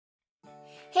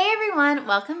Hey everyone,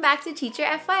 welcome back to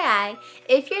TeacherFYI.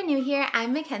 If you're new here,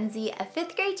 I'm Mackenzie, a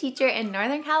 5th grade teacher in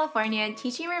Northern California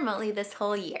teaching remotely this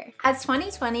whole year. As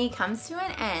 2020 comes to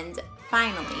an end,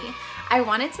 finally, I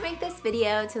wanted to make this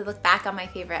video to look back on my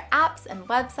favorite apps and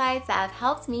websites that have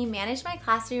helped me manage my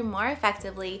classroom more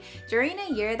effectively during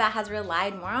a year that has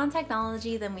relied more on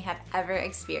technology than we have ever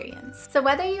experienced. So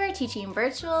whether you are teaching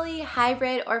virtually,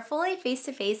 hybrid, or fully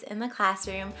face-to-face in the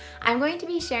classroom, I'm going to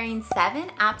be sharing 7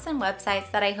 apps and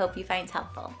websites that I hope you find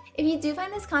helpful. If you do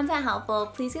find this content helpful,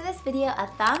 please give this video a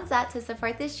thumbs up to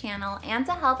support this channel and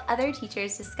to help other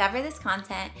teachers discover this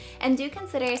content, and do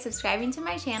consider subscribing to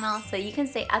my channel so you can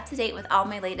stay up to date with all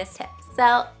my latest tips.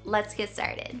 So let's get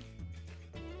started.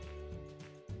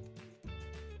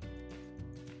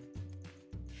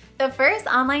 The first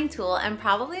online tool, and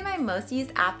probably my most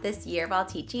used app this year while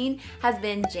teaching, has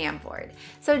been Jamboard.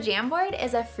 So Jamboard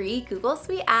is a free Google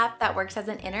Suite app that works as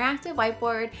an interactive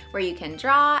whiteboard where you can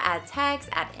draw, add text,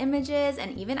 add images,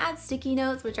 and even add sticky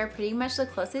notes, which are pretty much the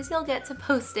closest you'll get to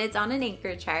Post-its on an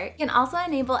anchor chart. You can also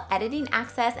enable editing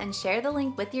access and share the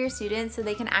link with your students so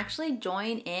they can actually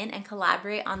join in and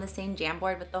collaborate on the same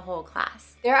Jamboard with the whole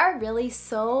class. There are really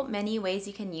so many ways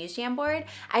you can use Jamboard.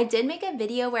 I did make a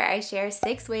video where I share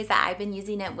 6 ways that I've been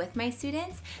using it with my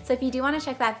students. So if you do want to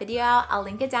check that video out, I'll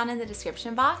link it down in the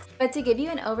description box. But to give you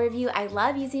an overview, I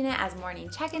love using it as morning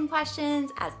check-in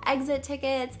questions, as exit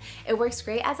tickets. It works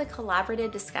great as a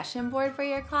collaborative discussion board for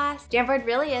your class. Jamboard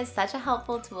really is such a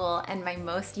helpful tool and my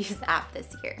most used app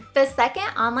this year. The second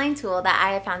online tool that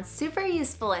I have found super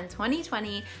useful in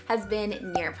 2020 has been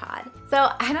Nearpod. So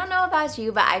I don't know about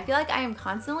you, but I feel like I am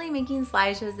constantly making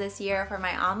slideshows this year for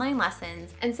my online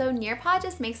lessons. And so Nearpod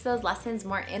just makes those lessons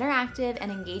more interactive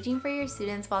and engaging for your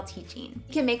students while teaching.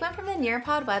 You can make one from the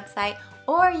Nearpod website,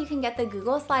 or you can get the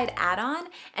Google Slide add-on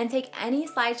and take any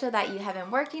slideshow that you have been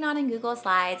working on in Google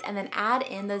Slides and then add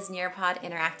in those Nearpod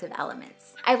interactive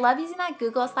elements. I love using that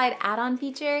Google Slide add-on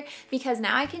feature because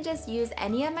now I can just use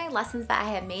any of my lessons that I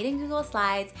have made in Google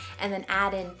Slides and then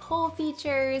add in poll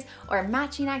features or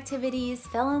matching activities,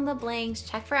 fill in the blanks,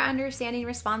 check for understanding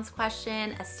response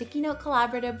question, a sticky note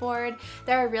collaborative board.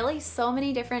 There are really so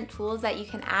many different tools that you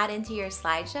can add into your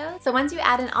slideshow. So once you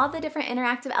add in all the different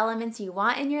interactive elements you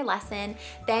want in your lesson,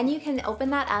 then you can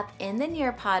open that up in the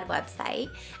Nearpod website,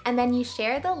 and then you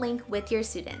share the link with your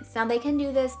students. Now they can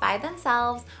do this by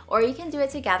themselves, or you can do it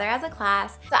together as a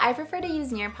class. So I prefer to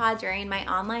use Nearpod during my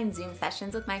online Zoom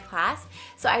sessions with my class.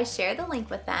 So I share the link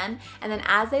with them, and then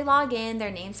as they log in, their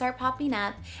names start popping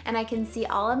up, and I can see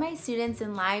all of my students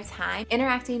in live time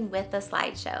interacting with the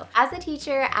slideshow. As a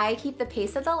teacher, I keep the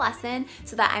pace of the lesson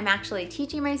so that I'm actually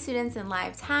teaching my students in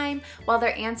live time while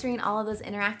they're answering all of those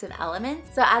interactive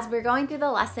elements. So as we're going through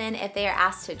the lesson, if they are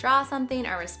asked to draw something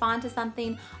or respond to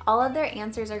something, all of their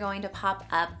answers are going to pop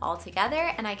up all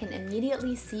together, and I can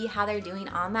immediately see how they're doing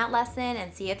on that lesson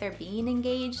and see if they're being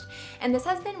engaged. And this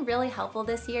has been really helpful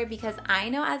this year because I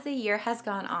know as the year has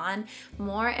gone on,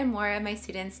 more and more of my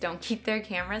students don't keep their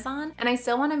cameras on, and I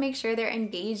still want to make sure they're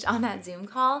engaged on that Zoom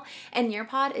call. And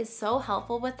Nearpod is so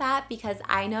helpful with that because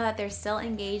I know that they're still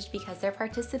engaged because they're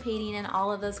participating in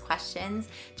all of those questions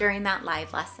during that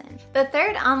live lesson. The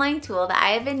third online tool that I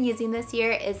have been using this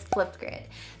year is Flipgrid.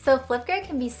 So Flipgrid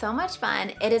can be so much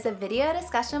fun. It is a video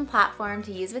discussion platform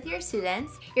to use with your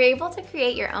students. You're able to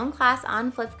create your own class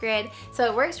on Flipgrid, so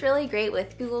it works really great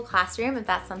with Google Classroom if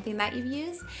that's something that you've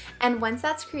used. And once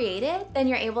that's created, then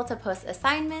you're able to post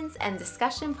assignments and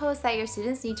discussion posts that your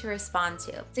students need to respond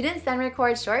to. Students then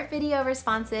record short video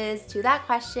responses to that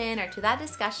question or to that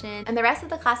discussion, and the rest of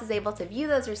the class is able to view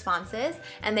those responses,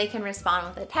 and they can respond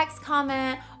with a text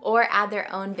comment or add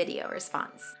their own video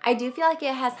response. I do feel like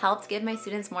it has helped give my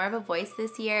students more of a voice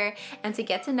this year and to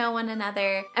get to know one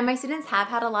another, and my students have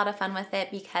had a lot of fun with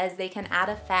it because they can add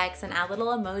effects and add little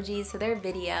emojis to their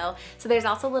video. So there's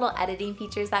also little editing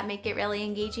features that make it really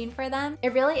engaging for them.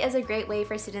 It really is a great way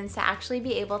for students to actually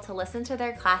be able to listen to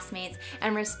their classmates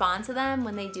and respond to them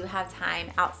when they do have time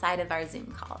outside of our Zoom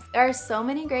calls. There are so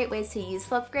many great ways to use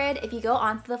Flipgrid. If you go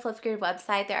onto the Flipgrid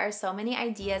website, there are so many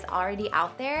ideas already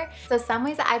out there. So some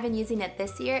ways that I've been using it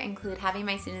this year include having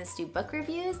my students do book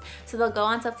reviews. So they'll go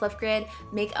onto Flipgrid,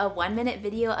 make a 1-minute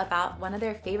video about one of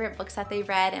their favorite books that they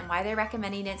read and why they're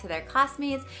recommending it to their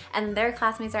classmates, and their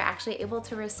classmates are actually able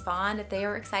to respond if they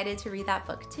are excited to read that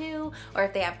book too, or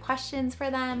if they have questions for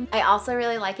them. I also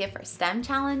really like it for STEM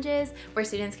challenges, where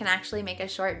students can actually make a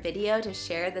short video to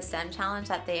share the STEM challenge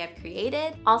that they have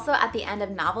created. Also, at the end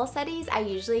of novel studies, I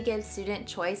usually give student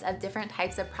choice of different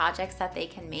types of projects that they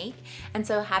can make, and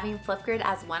so having Flipgrid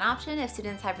as as one option. If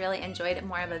students have really enjoyed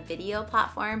more of a video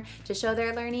platform to show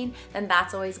their learning, then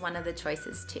that's always one of the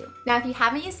choices too. Now, if you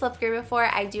haven't used Flipgrid before,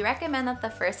 I do recommend that the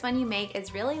first one you make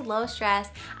is really low stress.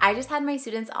 I just had my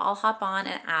students all hop on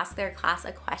and ask their class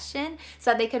a question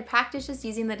so that they could practice just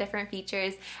using the different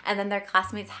features, and then their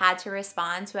classmates had to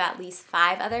respond to at least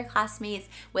 5 other classmates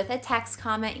with a text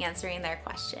comment answering their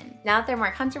question. Now that they're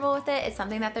more comfortable with it, it's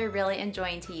something that they're really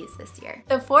enjoying to use this year.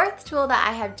 The fourth tool that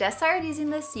I have just started using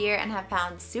this year and have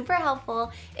found super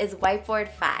helpful is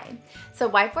Whiteboard.fi. So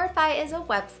Whiteboard.fi is a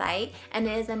website and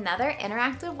it is another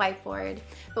interactive whiteboard.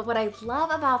 But what I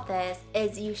love about this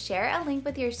is you share a link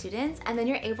with your students and then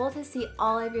you're able to see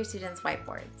all of your students'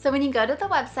 whiteboards. So when you go to the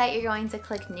website, you're going to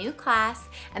click New Class,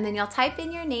 and then you'll type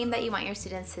in your name that you want your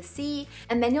students to see,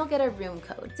 and then you'll get a room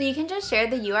code. So you can just share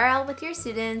the URL with your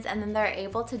students and then they're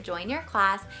able to join your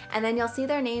class, and then you'll see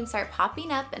their names start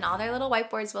popping up and all their little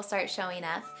whiteboards will start showing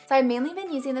up. So I've mainly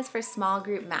been using this for small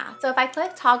group math. So if I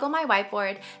click toggle my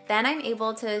whiteboard, then I'm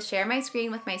able to share my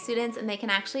screen with my students and they can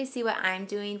actually see what I'm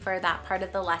doing for that part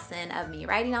of the lesson of me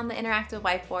writing on the interactive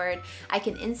whiteboard. I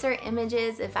can insert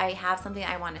images if I have something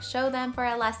I want to show them for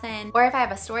a lesson, or if I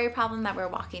have a story problem that we're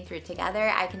walking through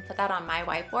together, I can put that on my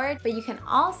whiteboard. But you can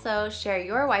also share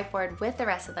your whiteboard with the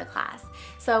rest of the class.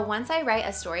 So once I write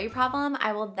a story problem,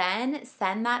 I will then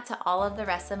send that to all of the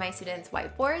rest of my students'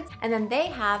 whiteboards, and then they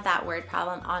have that word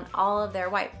problem on all of their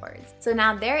whiteboards. So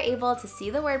now they're able to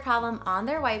see the word problem on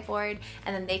their whiteboard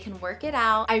and then they can work it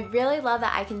out. I really love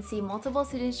that I can see multiple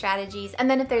student strategies, and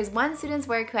then if there's one student's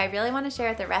work who I really want to share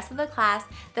with the rest of the class,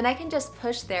 then I can just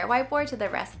push their whiteboard to the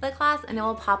rest of the class and it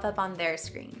will pop up on their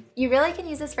screen. You really can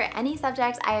use this for any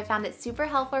subject. I have found it super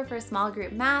helpful for small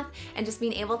group math, and just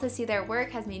being able to see their work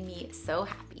has made me so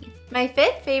happy. My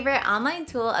fifth favorite online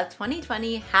tool of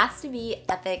 2020 has to be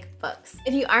Epic Books.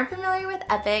 If you aren't familiar with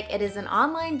Epic, it is an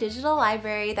online digital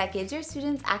library that gives your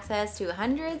students access to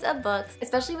hundreds of books,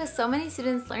 especially with so many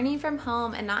students learning from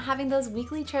home and not having those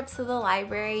weekly trips to the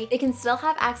library. They can still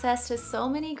have access to so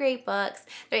many great books.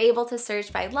 They're able to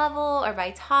search by level or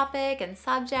by topic and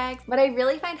subject. What I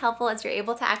really find helpful is you're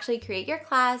able to actually create your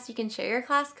class, you can share your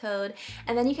class code,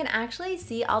 and then you can actually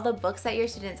see all the books that your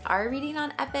students are reading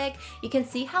on Epic. You can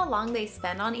see how long they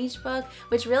spend on each book,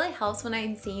 which really helps when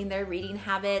I'm seeing their reading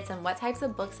habits and what types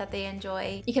of books that they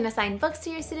enjoy. You can assign books to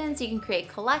your students, you can create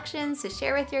collections to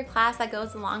share with your class that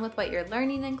goes along with what you're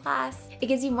learning in class. It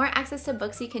gives you more access to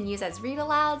books you can use as read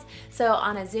alouds, so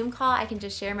on a Zoom call I can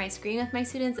just share my screen with my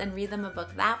students and read them a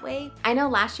book that way. I know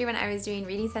last year when I was doing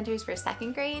reading centers for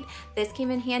 2nd grade, this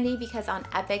came in handy because on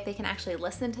Epic they can actually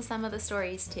listen to some of the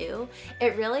stories too.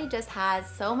 It really just has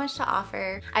so much to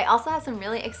offer. I also have some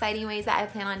really exciting ways that I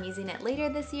plan on using it later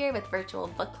this year with virtual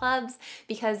book clubs,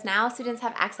 because now students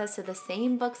have access to the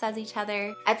same books as each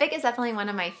other. Epic is definitely one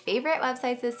of my favorite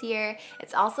websites this year.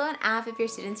 It's also an app if your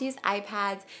students use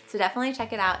iPads, so definitely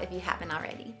check it out if you haven't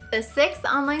already. The sixth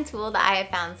online tool that I have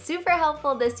found super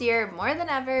helpful this year more than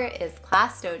ever is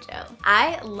ClassDojo.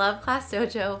 I love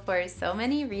ClassDojo for so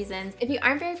many reasons. If you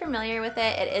aren't very familiar with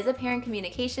it, it is a parent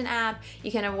communication app.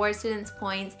 You can award students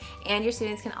points and your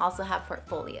students can also have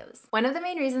portfolios. One of the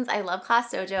main reasons I love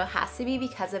ClassDojo has to be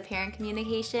because of parent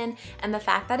communication and the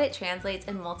fact that it translates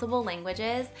in multiple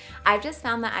languages. I've just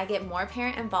found that I get more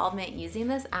parent involvement using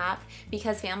this app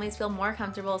because families feel more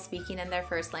comfortable speaking in their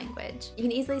first language. You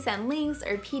can easily send links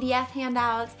or PDF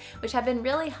handouts, which have been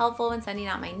really helpful when sending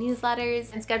out my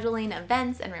newsletters and scheduling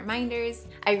events and reminders.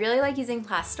 I really like using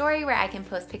Class Story where I can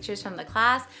post pictures from the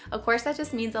class. Of course, that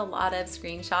just means a lot of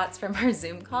screenshots from our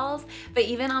Zoom calls, but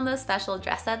even on those special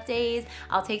dress-up days,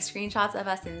 I'll take screenshots of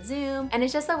us in Zoom, and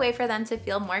it's just a way for them to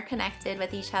feel more connected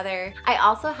with each other. I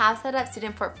also have set up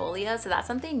student portfolios, so that's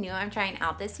something new I'm trying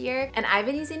out this year, and I've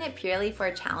been using it purely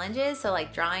for challenges, so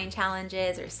like drawing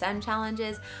challenges or STEM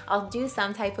challenges. I'll do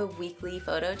some type of weekly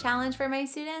photo challenge for my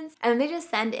students, and then they just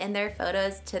send in their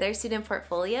photos to their student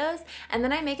portfolios, and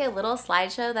then I make a little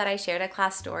slideshow that I share to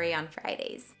Class Story on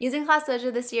Fridays. Using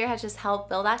ClassDojo this year has just helped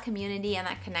build that community and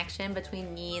that connection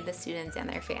between me, the students, and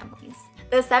their families.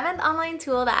 The seventh online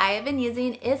tool that I have been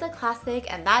using is a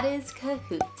classic, and that is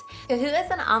Kahoot. Kahoot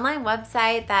is an online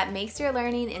website that makes your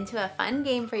learning into a fun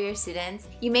game for your students.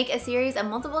 You make a series of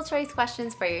multiple choice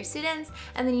questions for your students,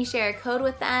 and then you share a code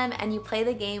with them and you play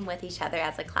the game with each other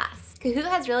as a class. Kahoot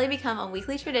has really become a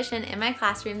weekly tradition in my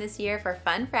classroom this year for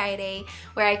Fun Friday,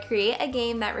 where I create a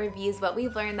game that reviews what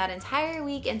we've learned that entire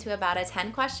week into about a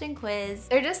 10-question quiz.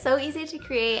 They're just so easy to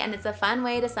create, and it's a fun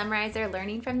way to summarize their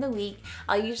learning from the week.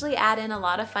 I'll usually add in a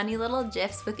lot of funny little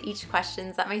GIFs with each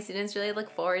questions that my students really look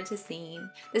forward to seeing.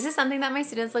 This is something that my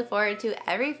students look forward to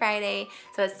every Friday,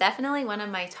 so it's definitely one of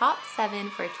my top 7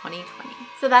 for 2020.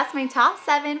 So that's my top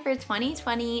 7 for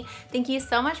 2020. Thank you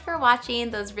so much for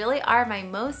watching. Those really are my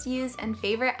most used and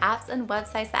favorite apps and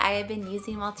websites that I have been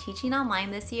using while teaching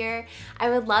online this year. I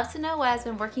would love to know what has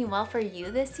been working well for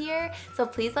you this year, so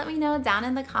please let me know down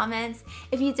in the comments.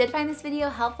 If you did find this video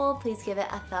helpful, please give it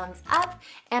a thumbs up,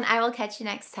 and I will catch you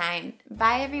next time.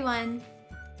 Bye everyone!